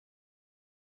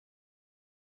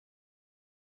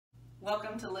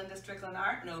Welcome to Linda Strickland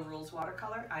Art, No Rules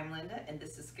Watercolor. I'm Linda and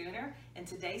this is Schooner, and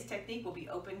today's technique will be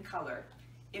open color.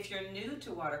 If you're new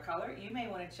to watercolor, you may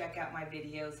want to check out my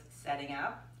videos setting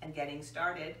up and getting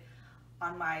started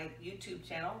on my YouTube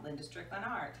channel, Linda Strickland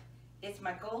Art. It's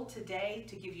my goal today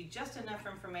to give you just enough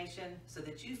information so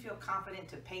that you feel confident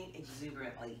to paint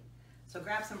exuberantly. So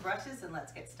grab some brushes and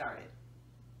let's get started.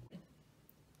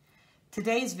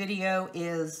 Today's video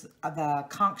is the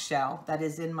conch shell that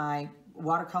is in my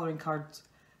Watercoloring Cards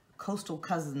Coastal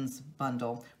Cousins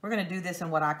bundle. We're going to do this in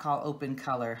what I call open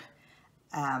color.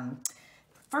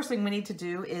 First thing we need to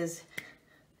do is,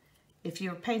 if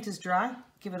your paint is dry,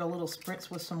 give it a little spritz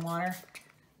with some water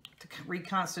to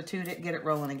reconstitute it, get it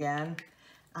rolling again.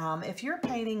 If you're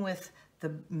painting with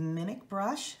the Mimic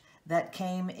brush that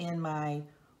came in my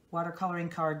Watercoloring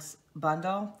Cards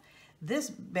bundle,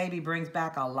 this baby brings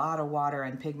back a lot of water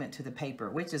and pigment to the paper,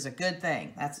 which is a good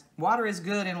thing. Water is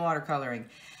good in watercoloring,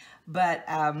 but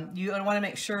you want to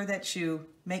make sure that you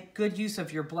make good use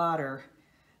of your blotter,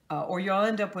 or you'll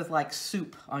end up with like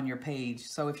soup on your page.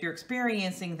 So if you're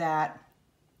experiencing that,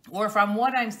 or from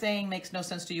what I'm saying makes no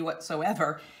sense to you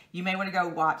whatsoever, you may want to go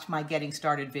watch my Getting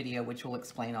Started video, which will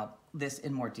explain all this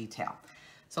in more detail.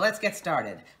 So let's get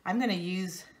started. I'm going to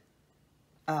use,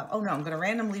 I'm going to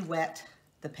randomly wet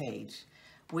the page,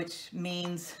 which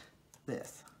means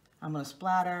this. I'm going to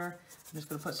splatter. I'm just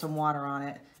going to put some water on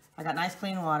it. I got nice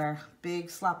clean water,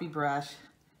 big sloppy brush.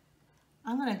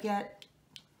 I'm going to get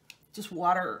just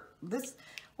water.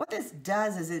 What this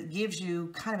does is it gives you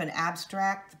kind of an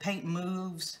abstract. The paint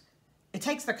moves. It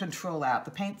takes the control out. The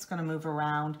paint's going to move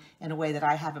around in a way that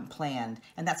I haven't planned,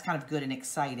 and that's kind of good and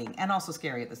exciting and also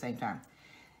scary at the same time.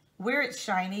 Where it's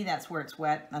shiny, that's where it's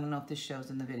wet. I don't know if this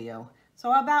shows in the video.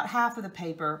 So about half of the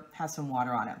paper has some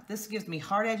water on it. This gives me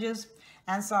hard edges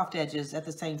and soft edges at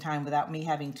the same time without me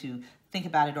having to think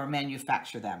about it or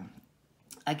manufacture them.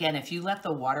 Again, if you let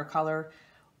the watercolor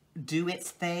do its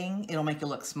thing, it'll make you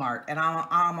look smart. And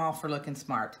I'm all for looking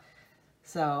smart.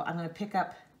 So I'm going to pick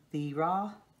up the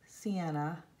raw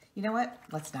sienna. You know what?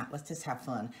 Let's not. Let's just have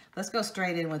fun. Let's go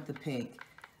straight in with the pink.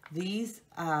 These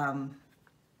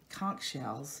conch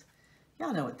shells,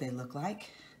 y'all know what they look like.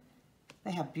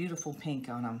 They have beautiful pink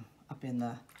on them up in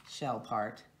the shell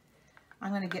part. I'm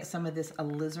going to get some of this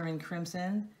alizarin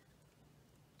crimson,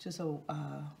 just a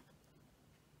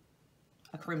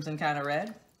crimson kind of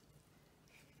red.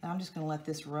 Now I'm just going to let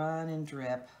this run and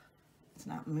drip. It's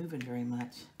not moving very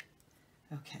much.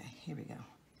 Okay, here we go.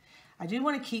 I do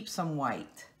want to keep some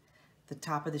white. The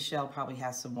top of the shell probably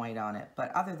has some white on it,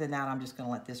 but other than that, I'm just going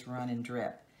to let this run and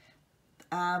drip.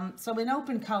 So in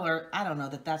open color, I don't know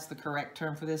that that's the correct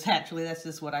term for this, actually, that's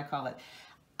just what I call it.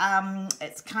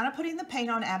 It's kind of putting the paint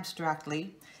on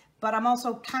abstractly, but I'm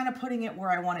also kind of putting it where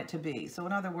I want it to be. So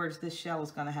in other words, this shell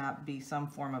is going to be some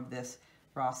form of this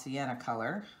raw sienna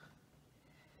color.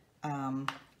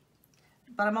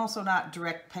 But I'm also not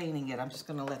direct painting it. I'm just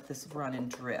going to let this run and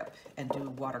drip and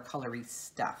do watercolory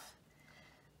stuff.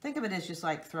 Think of it as just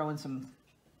like throwing some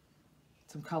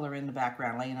color in the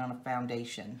background, laying on a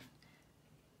foundation.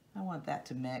 I want that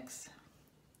to mix.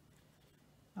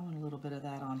 I want a little bit of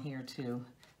that on here too.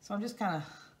 So I'm just kind of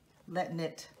letting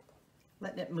it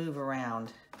move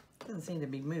around. It doesn't seem to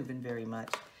be moving very much.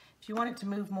 If you want it to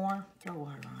move more, throw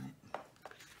water on it.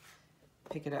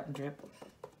 Pick it up and drip.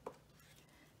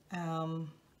 I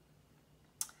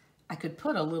could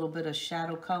put a little bit of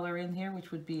shadow color in here,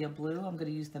 which would be a blue. I'm going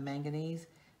to use the manganese.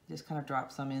 Just kind of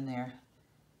drop some in there.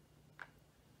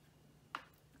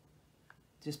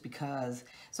 Just because.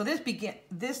 So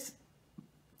this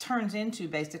turns into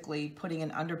basically putting an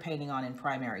underpainting on in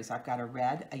primaries. I've got a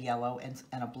red, a yellow, and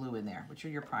a blue in there, which are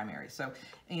your primaries. So,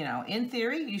 you know, in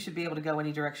theory, you should be able to go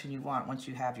any direction you want once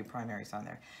you have your primaries on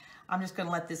there. I'm just going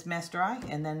to let this mess dry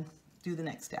and then do the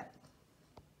next step.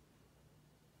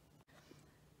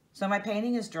 So my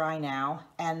painting is dry now,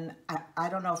 and I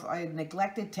don't know if I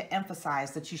neglected to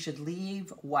emphasize that you should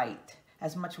leave white,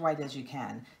 as much white as you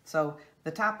can. So the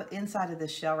top inside of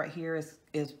this shell right here is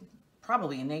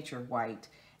probably in nature white.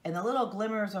 And the little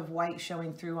glimmers of white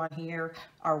showing through on here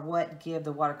are what give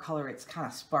the watercolor its kind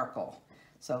of sparkle.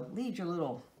 So leave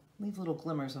little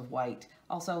glimmers of white.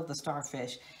 Also the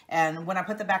starfish. And when I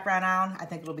put the background on, I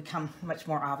think it'll become much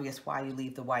more obvious why you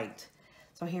leave the white.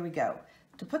 So here we go.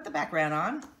 To put the background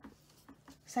on,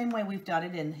 same way we've done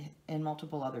it in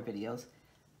multiple other videos,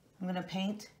 I'm going to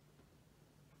paint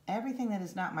everything that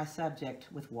is not my subject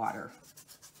with water.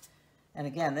 And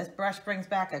again, this brush brings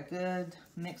back a good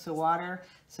mix of water,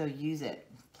 so use it.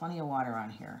 Plenty of water on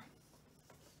here.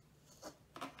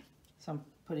 So I'm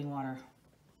putting water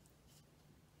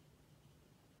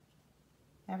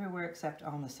everywhere except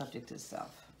on the subject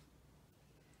itself.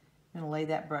 I'm gonna lay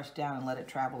that brush down and let it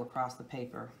travel across the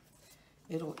paper.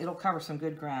 It'll cover some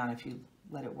good ground if you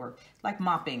let it work. Like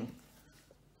mopping.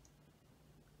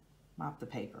 Mop the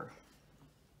paper.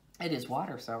 It is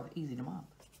water, so easy to mop.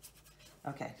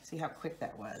 Okay, see how quick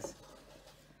that was.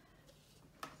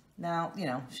 Now, you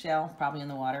know, shell probably in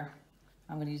the water.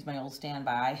 I'm gonna use my old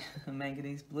standby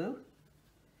manganese blue.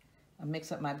 I'll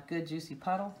mix up my good juicy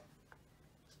puddle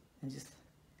and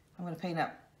I'm gonna paint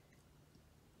up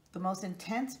the most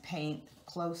intense paint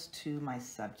close to my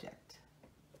subject.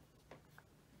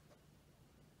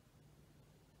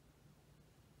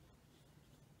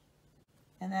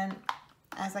 And then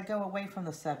as I go away from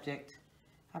the subject,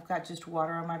 I've got just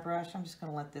water on my brush. I'm just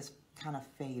gonna let this kind of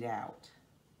fade out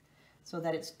so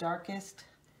that it's darkest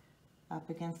up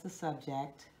against the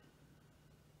subject.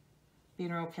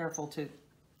 Being real careful to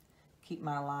keep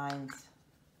my lines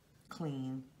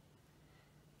clean.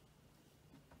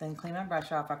 Then clean my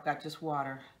brush off. I've got just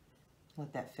water.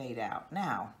 Let that fade out.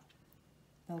 Now,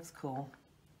 that looks cool.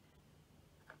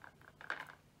 I'm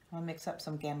gonna mix up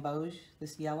some gamboge,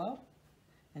 this yellow,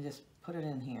 and just put it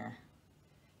in here.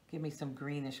 Give me some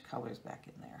greenish colors back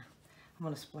in there. I'm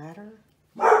gonna splatter,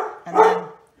 and then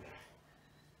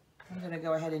I'm gonna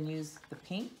go ahead and use the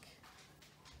pink.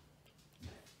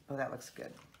 Oh, that looks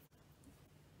good.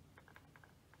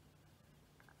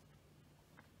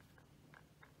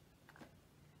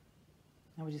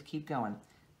 And we just keep going.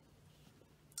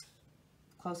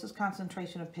 Closest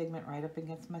concentration of pigment right up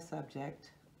against my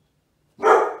subject.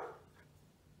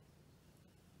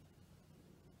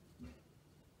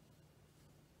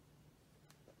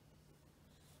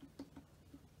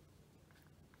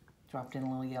 Dropped in a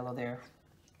little yellow there.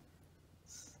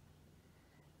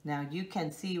 Now you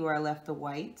can see where I left the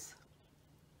whites.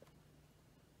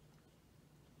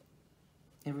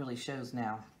 It really shows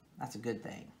now. That's a good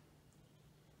thing.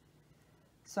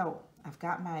 So I've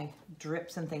got my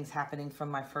drips and things happening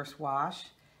from my first wash,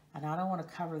 and I don't want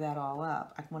to cover that all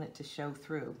up. I want it to show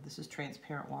through. This is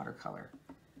transparent watercolor.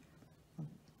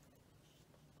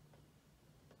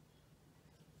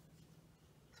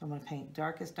 So I'm going to paint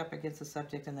darkest up against the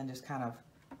subject and then just kind of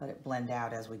let it blend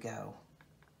out as we go.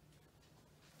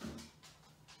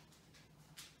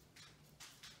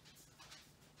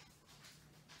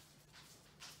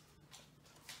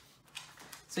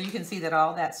 So you can see that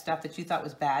all that stuff that you thought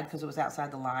was bad because it was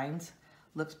outside the lines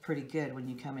looks pretty good when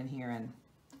you come in here and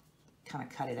kind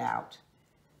of cut it out.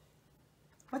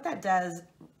 What that does,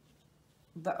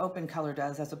 the open color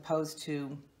does, as opposed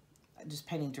to just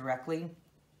painting directly,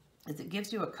 is it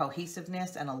gives you a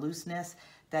cohesiveness and a looseness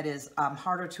that is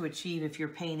harder to achieve if you're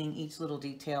painting each little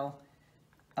detail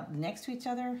up next to each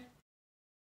other.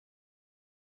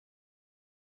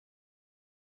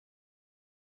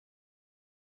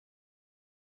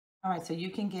 All right, so you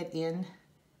can get in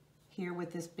here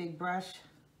with this big brush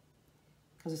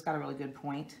because it's got a really good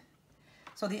point.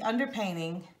 So the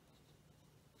underpainting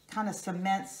kind of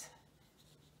cements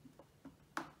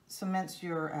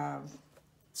your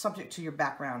subject to your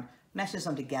background, meshes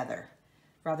them together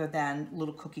rather than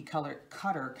little cookie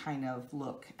cutter kind of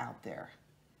look out there.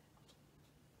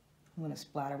 I'm going to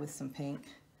splatter with some pink.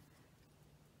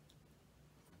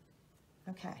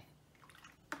 Okay.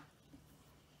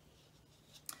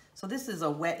 So this is a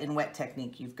wet and wet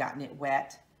technique. You've gotten it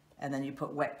wet, and then you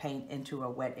put wet paint into a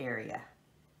wet area.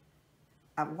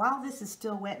 While this is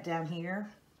still wet down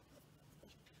here,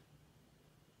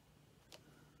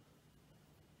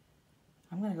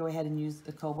 I'm going to go ahead and use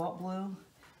the cobalt blue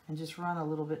and just run a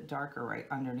little bit darker right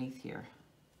underneath here.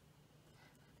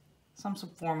 Some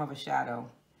form of a shadow.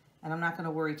 And I'm not going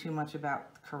to worry too much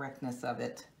about the correctness of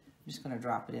it. I'm just going to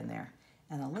drop it in there.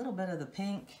 And a little bit of the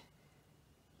pink,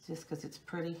 just because it's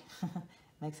pretty,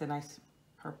 makes a nice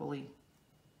purpley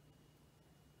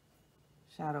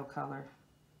shadow color.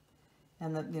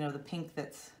 And the pink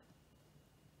that's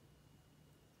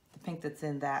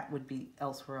in that would be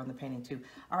elsewhere on the painting too.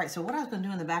 All right, so what I was going to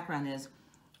do in the background is,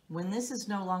 when this is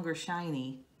no longer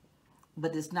shiny,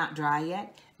 but it's not dry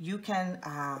yet, you can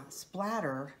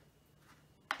splatter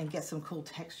and get some cool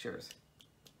textures.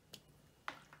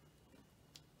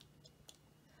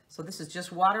 So this is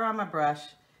just water on my brush,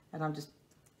 and I'm just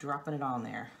dropping it on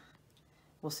there.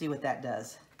 We'll see what that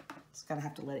does. Just gonna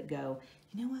have to let it go.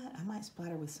 You know what? I might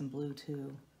splatter with some blue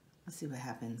too. Let's see what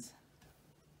happens.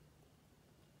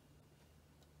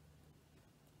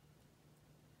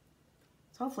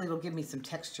 So hopefully it'll give me some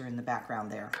texture in the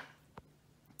background there.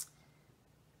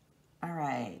 All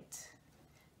right.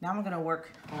 Now I'm gonna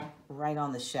work right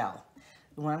on the shell.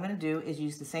 What I'm gonna do is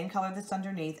use the same color that's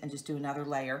underneath and just do another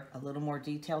layer, a little more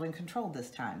detailed and controlled this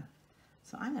time.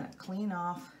 So I'm gonna clean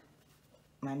off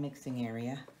my mixing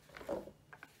area.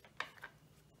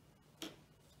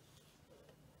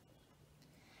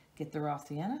 get the raw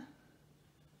sienna.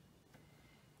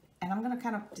 And I'm going to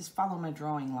kind of just follow my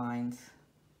drawing lines.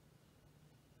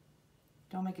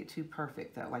 Don't make it too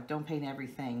perfect though. Like don't paint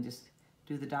everything. Just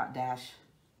do the dot dash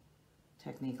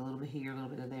technique. A little bit here, a little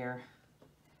bit of there.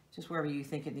 Just wherever you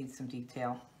think it needs some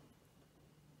detail.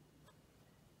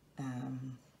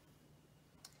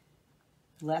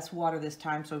 Less water this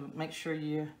time, so make sure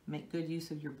you make good use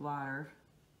of your blotter.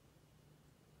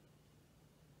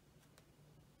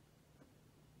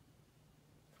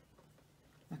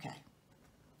 Okay,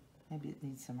 maybe it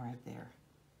needs some right there.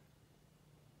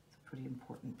 It's a pretty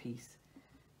important piece.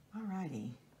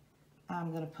 Alrighty,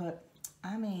 I'm gonna put,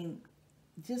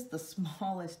 just the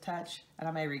smallest touch, and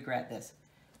I may regret this,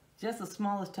 just the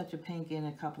smallest touch of pink in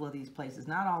a couple of these places.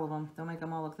 Not all of them, don't make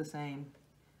them all look the same,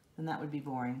 then that would be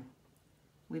boring.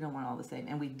 We don't want all the same,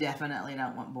 and we definitely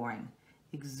don't want boring.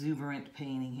 Exuberant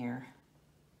painting here.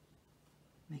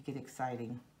 Make it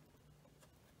exciting.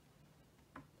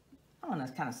 I want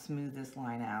to kind of smooth this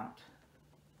line out.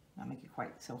 Not make it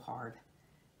quite so hard.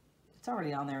 It's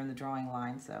already on there in the drawing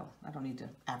line, so I don't need to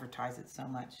advertise it so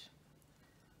much.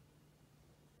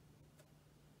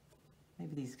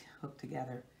 Maybe these hook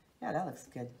together. Yeah, that looks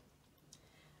good.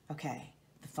 Okay,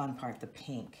 the fun part, the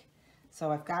pink. So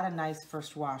I've got a nice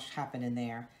first wash happening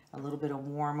there. A little bit of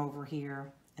warm over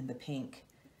here and the pink.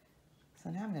 So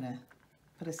now I'm gonna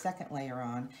put a second layer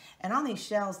on. And on these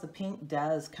shells, the pink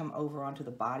does come over onto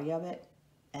the body of it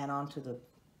and onto the,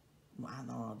 I don't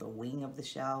know, the wing of the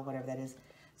shell, whatever that is.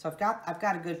 So I've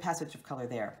got a good passage of color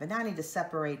there. But now I need to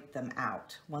separate them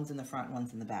out. One's in the front,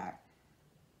 one's in the back.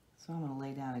 So I'm gonna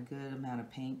lay down a good amount of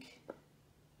pink.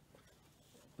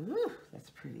 Ooh, that's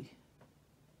pretty.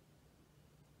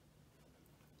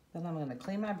 Then I'm going to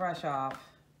clean my brush off,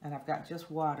 and I've got just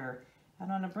water. I'm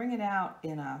going to bring it out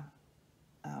in a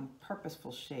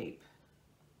purposeful shape.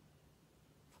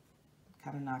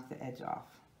 Kind of knock the edge off.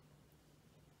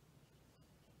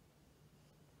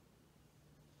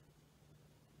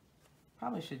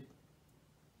 Probably should,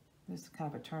 there's kind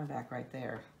of a turn back right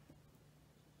there.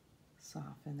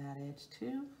 Soften that edge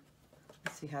too.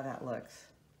 Let's see how that looks.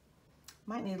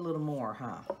 Might need a little more,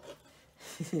 huh?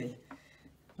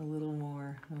 A little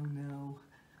more. Oh no.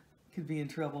 Could be in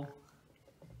trouble.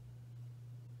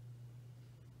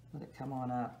 Let it come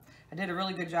on up. I did a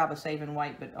really good job of saving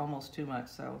white, but almost too much,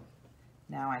 so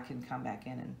now I can come back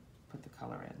in and put the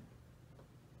color in.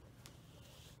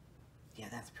 Yeah,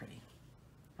 that's pretty.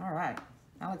 All right,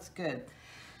 that looks good.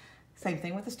 Same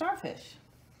thing with the starfish.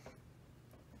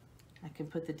 I can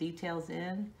put the details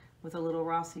in with a little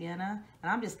raw sienna,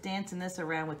 and I'm just dancing this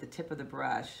around with the tip of the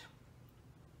brush.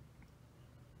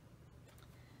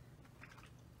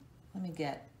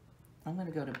 I'm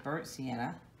gonna go to burnt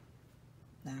sienna.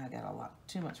 Now I got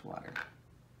too much water.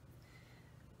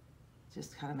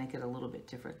 Just kind of make it a little bit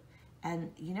different.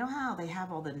 And you know how they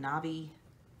have all the knobby,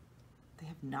 they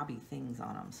have knobby things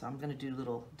on them. So I'm gonna do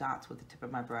little dots with the tip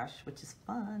of my brush, which is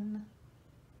fun.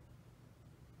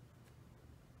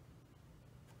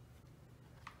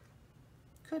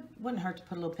 Wouldn't hurt to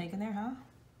put a little pink in there, huh?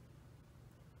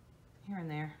 Here and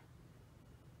there.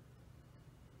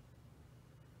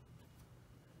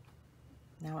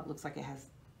 Now it looks like it has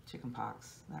chicken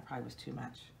pox. That probably was too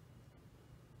much.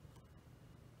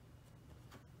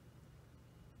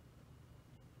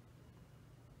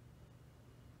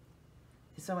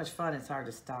 It's so much fun, it's hard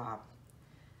to stop.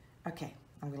 Okay,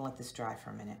 I'm gonna let this dry for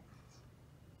a minute.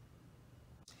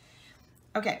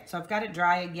 Okay, so I've got it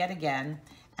dry yet again,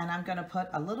 and I'm gonna put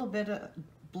a little bit of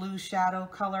blue shadow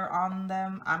color on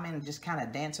them. I'm gonna just kind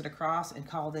of dance it across and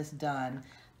call this done.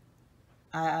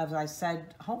 As I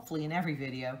said, hopefully in every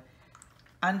video,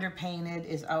 underpainted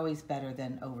is always better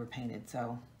than overpainted.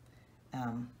 So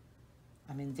I'm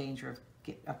in danger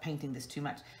of painting this too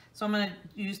much. So I'm going to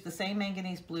use the same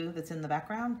manganese blue that's in the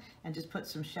background and just put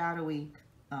some shadowy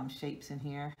shapes in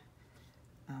here.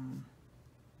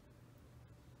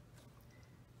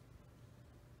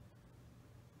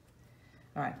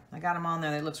 All right, I got them on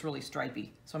there. It looks really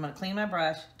stripy. So I'm going to clean my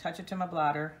brush, touch it to my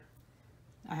blotter.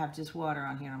 I have just water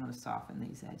on here. I'm going to soften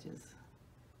these edges.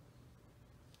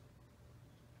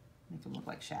 Make them look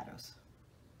like shadows.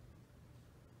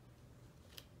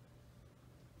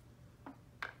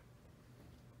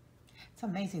 It's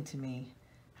amazing to me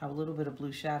how a little bit of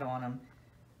blue shadow on them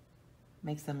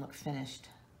makes them look finished.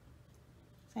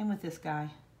 Same with this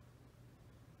guy.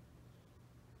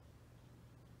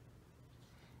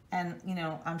 And, you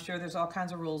know, I'm sure there's all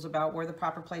kinds of rules about where the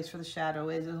proper place for the shadow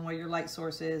is and where your light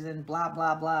source is and blah,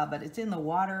 blah, blah. But it's in the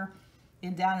water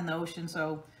and down in the ocean,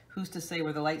 so who's to say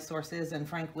where the light source is? And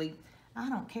frankly, I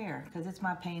don't care because it's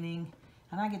my painting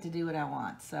and I get to do what I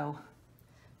want. So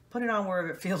Put it on where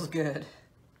it feels good.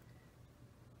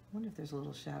 I wonder if there's a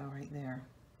little shadow right there.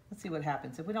 Let's see what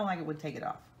happens. If we don't like it, we'll take it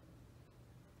off.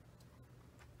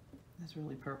 That's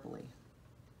really purpley.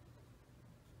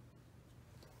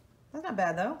 That's not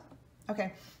bad though.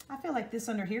 Okay, I feel like this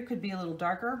under here could be a little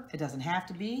darker. It doesn't have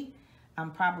to be.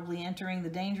 I'm probably entering the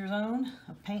danger zone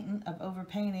of painting, of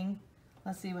overpainting.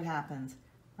 Let's see what happens.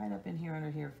 Right up in here,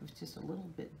 under here, if it's just a little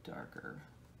bit darker.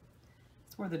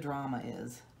 That's where the drama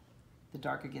is. The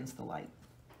dark against the light.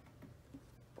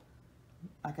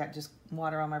 I got just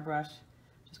water on my brush.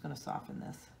 Just gonna soften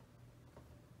this.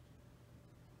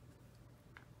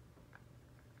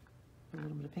 Put a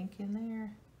little bit of pink in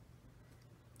there.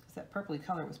 Because that purpley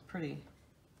color was pretty.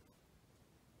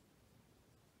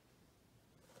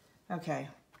 Okay.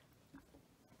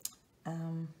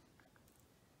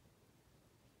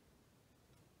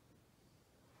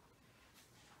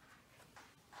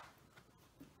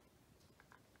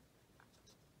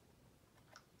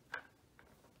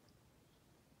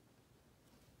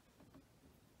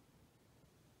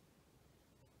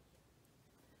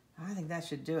 I think that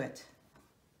should do it.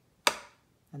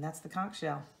 And that's the conch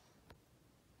shell.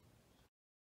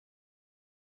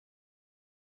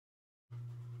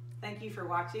 Thank you for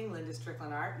watching Linda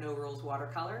Strickland Art, No Rules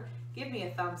Watercolor. Give me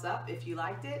a thumbs up if you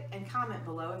liked it, and comment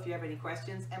below if you have any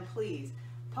questions. And please,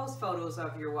 post photos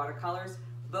of your watercolors,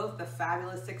 both the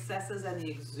fabulous successes and the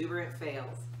exuberant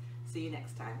fails. See you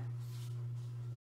next time.